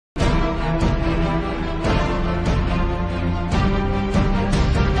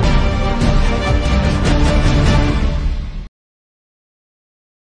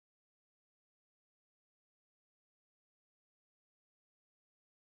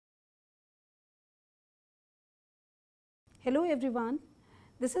Hello everyone,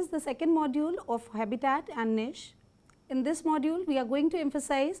 this is the second module of habitat and niche. In this module, we are going to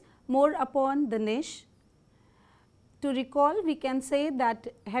emphasize more upon the niche. To recall, we can say that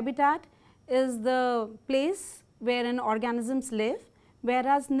habitat is the place wherein organisms live,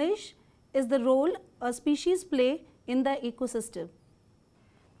 whereas niche is the role a species play in the ecosystem.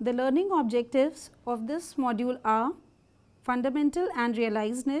 The learning objectives of this module are fundamental and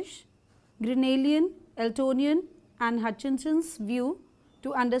realized niche, Grinnellian, Eltonian and Hutchinson's view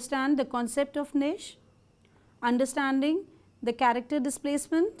to understand the concept of niche, understanding the character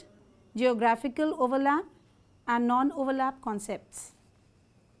displacement, geographical overlap and non-overlap concepts.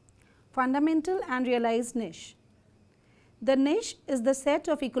 Fundamental and realized niche. The niche is the set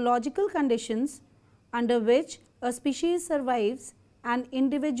of ecological conditions under which a species survives and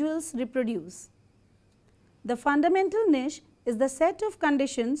individuals reproduce. The fundamental niche is the set of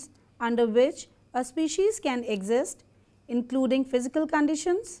conditions under which a species can exist, including physical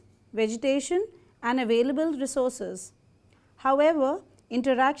conditions, vegetation and available resources. However,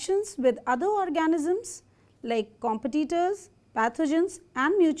 interactions with other organisms like competitors, pathogens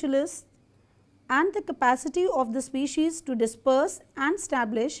and mutualists and the capacity of the species to disperse and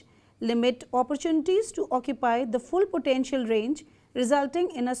establish limit opportunities to occupy the full potential range, resulting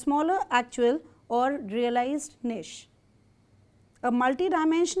in a smaller actual or realized niche. A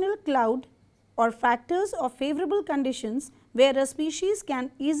multidimensional cloud or factors of favorable conditions where a species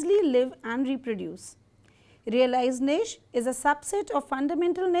can easily live and reproduce. Realized niche is a subset of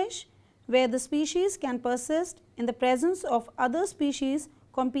fundamental niche where the species can persist in the presence of other species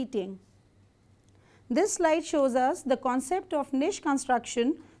competing. This slide shows us the concept of niche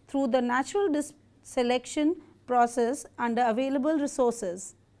construction through the natural selection process under available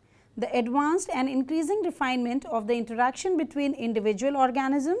resources. The advanced and increasing refinement of the interaction between individual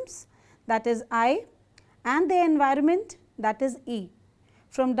organisms, that is I, and their environment, that is E.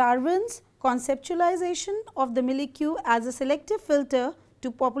 From Darwin's conceptualization of the milieu as a selective filter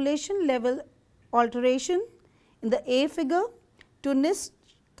to population level alteration in the A figure, to niche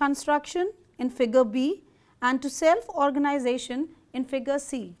construction in figure B and to self-organization in figure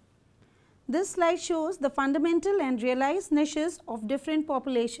C. This slide shows the fundamental and realized niches of different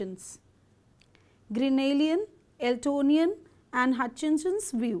populations. Grinnellian, Eltonian and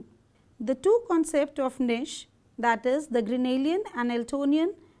Hutchinson's view. The two concepts of niche, that is the Grinnellian and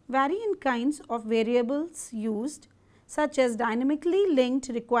Eltonian, vary in kinds of variables used, such as dynamically linked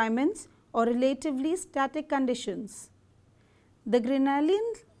requirements or relatively static conditions. The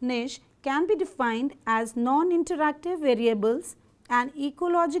Grinnellian niche can be defined as non-interactive variables and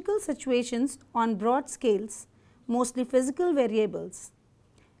ecological situations on broad scales, mostly physical variables,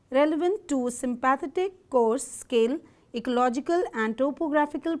 relevant to sympathetic coarse scale ecological and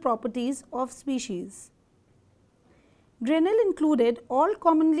topographical properties of species. Grinnell included all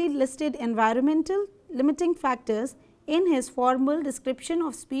commonly listed environmental limiting factors in his formal description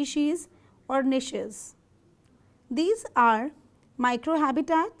of species or niches. These are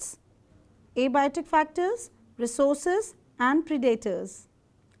microhabitats, abiotic factors, resources and predators.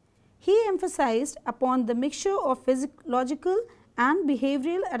 He emphasized upon the mixture of physiological and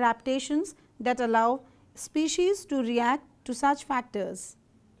behavioral adaptations that allow species to react to such factors.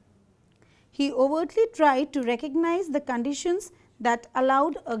 He overtly tried to recognize the conditions that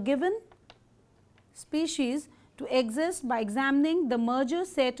allowed a given species to exist by examining the merger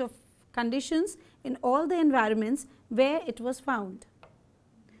set of conditions in all the environments where it was found.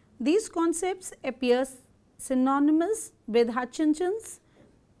 These concepts appear synonymous with Hutchinson's,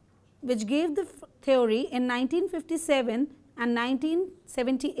 which gave the theory in 1957 and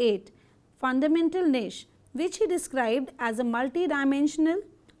 1978 fundamental niche, which he described as a multidimensional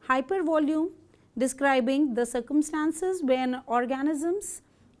hypervolume describing the circumstances where an organism's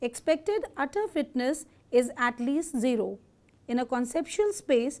expected utter fitness is at least 0 in a conceptual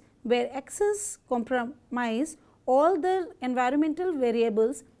space where excess compromise all the environmental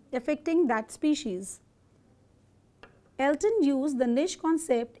variables affecting that species. Elton used the niche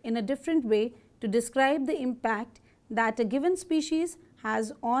concept in a different way to describe the impact that a given species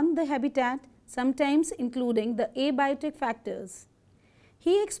has on the habitat, sometimes including the abiotic factors.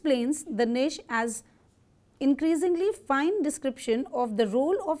 He explains the niche as increasingly fine description of the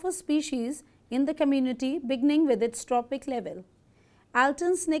role of a species in the community beginning with its trophic level.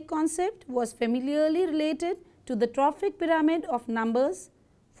 Alton's niche concept was familiarly related to the trophic pyramid of numbers,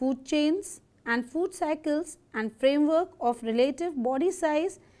 food chains and food cycles and framework of relative body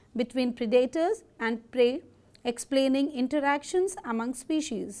size between predators and prey, explaining interactions among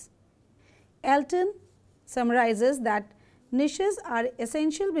species. Elton summarizes that niches are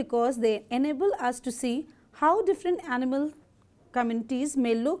essential because they enable us to see how different animal communities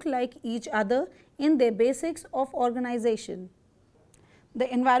may look like each other in their basics of organization.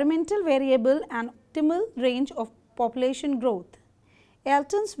 The environmental variable and optimal range of population growth.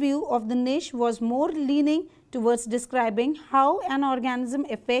 Elton's view of the niche was more leaning towards describing how an organism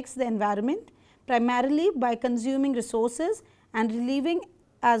affects the environment, primarily by consuming resources and relieving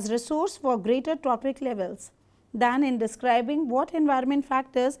as resource for greater trophic levels, than in describing what environment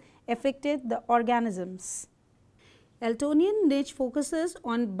factors affected the organisms. Eltonian niche focuses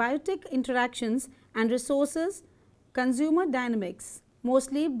on biotic interactions and resources consumer dynamics,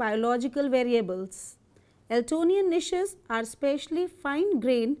 mostly biological variables. Eltonian niches are especially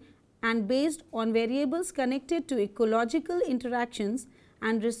fine-grained and based on variables connected to ecological interactions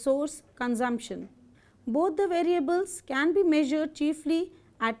and resource consumption. Both the variables can be measured chiefly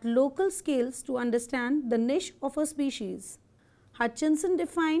at local scales to understand the niche of a species. Hutchinson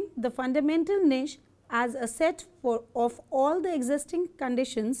defined the fundamental niche as a set of all the existing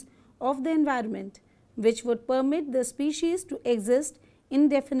conditions of the environment which would permit the species to exist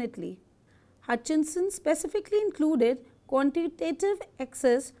indefinitely. Hutchinson specifically included quantitative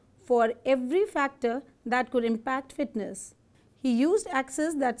axes for every factor that could impact fitness. He used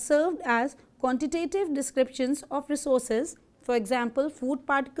axes that served as quantitative descriptions of resources, for example, food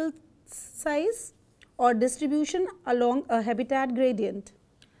particle size or distribution along a habitat gradient.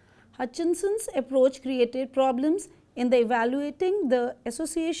 Hutchinson's approach created problems in the evaluating the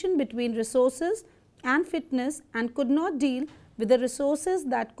association between resources and fitness and could not deal with the resources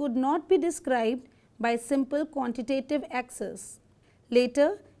that could not be described by simple quantitative axes.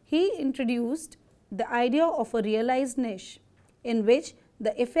 Later, he introduced the idea of a realized niche, in which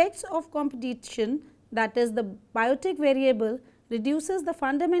the effects of competition, that is the biotic variable, reduces the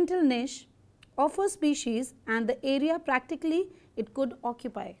fundamental niche of a species and the area practically it could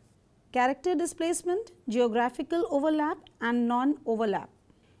occupy. Character displacement, geographical overlap and non-overlap.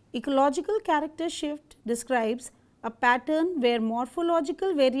 Ecological character shift describes a pattern where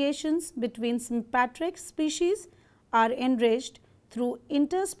morphological variations between sympatric species are enriched through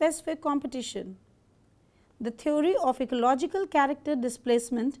interspecific competition. The theory of ecological character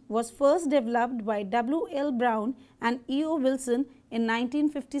displacement was first developed by W. L. Brown and E. O. Wilson in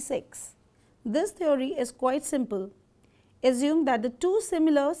 1956. This theory is quite simple. Assume that the two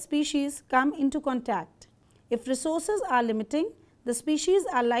similar species come into contact. If resources are limiting, the species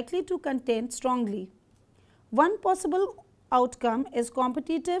are likely to contend strongly. One possible outcome is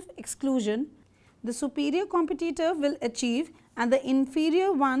competitive exclusion. The superior competitor will achieve and the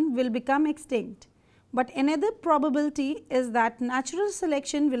inferior one will become extinct. But another probability is that natural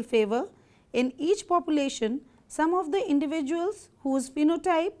selection will favor, in each population, some of the individuals whose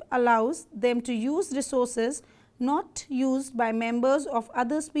phenotype allows them to use resources not used by members of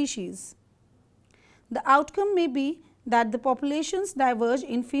other species. The outcome may be that the populations diverge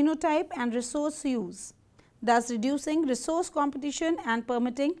in phenotype and resource use, thus reducing resource competition and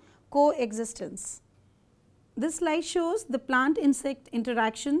permitting coexistence. This slide shows the plant-insect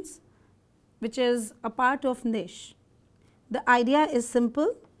interactions, which is a part of niche. The idea is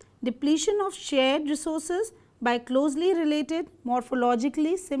simple: depletion of shared resources by closely related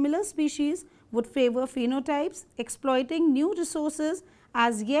morphologically similar species would favor phenotypes exploiting new resources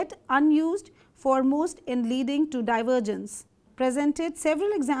as yet unused, foremost in leading to divergence. Presented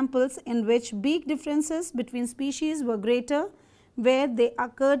several examples in which big differences between species were greater where they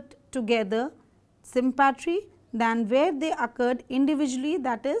occurred together, sympatry, than where they occurred individually,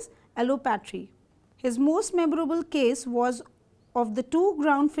 that is allopatry. His most memorable case was of the two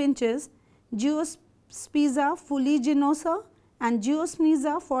ground finches, Geospiza fuliginosa and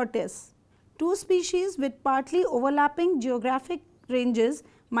Geospiza fortis. Two species with partly overlapping geographic ranges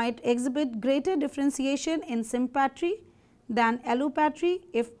might exhibit greater differentiation in sympatry than allopatry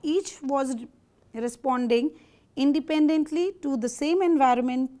if each was responding independently to the same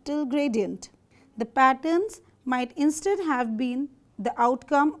environmental gradient. The patterns might instead have been the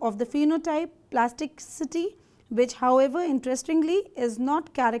outcome of the phenotype plasticity, which however interestingly is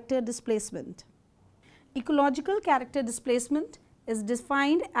not character displacement. Ecological character displacement is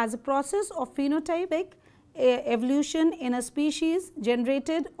defined as a process of phenotypic evolution in a species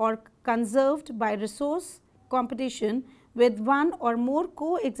generated or conserved by resource competition with one or more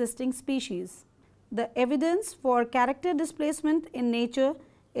coexisting species. The evidence for character displacement in nature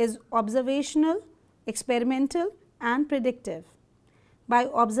is observational, experimental and predictive. By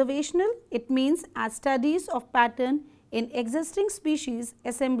observational, it means as studies of pattern in existing species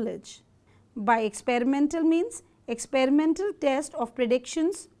assemblage. By experimental means experimental test of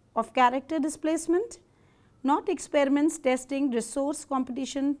predictions of character displacement, not experiments testing resource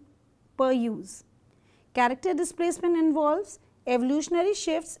competition per use. Character displacement involves evolutionary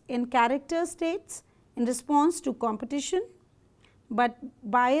shifts in character states in response to competition, but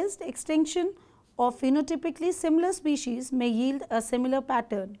biased extinction of phenotypically similar species may yield a similar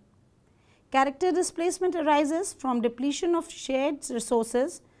pattern. Character displacement arises from depletion of shared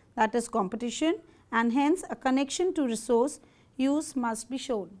resources, that is competition, and hence a connection to resource use must be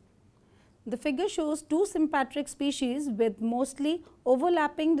shown. The figure shows two sympatric species with mostly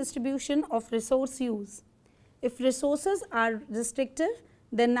overlapping distribution of resource use. If resources are restrictive,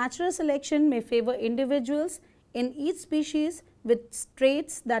 then natural selection may favor individuals in each species with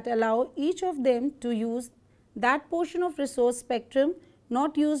traits that allow each of them to use that portion of resource spectrum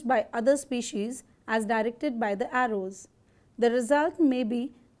not used by other species as directed by the arrows. The result may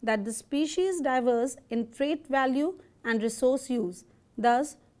be that the species diverge in trait value and resource use,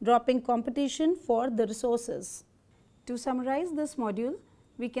 thus dropping competition for the resources. To summarize this module,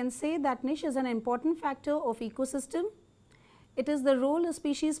 we can say that niche is an important factor of ecosystem. It is the role a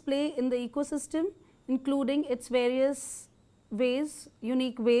species play in the ecosystem, including its various ways,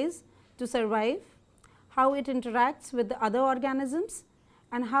 unique ways to survive, how it interacts with the other organisms,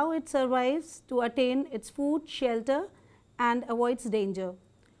 and how it survives to attain its food, shelter, and avoids danger.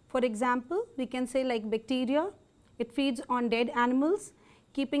 For example, we can say like bacteria, it feeds on dead animals,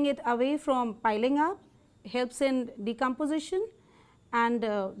 keeping it away from piling up, helps in decomposition, and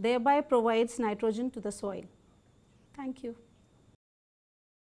thereby provides nitrogen to the soil. Thank you.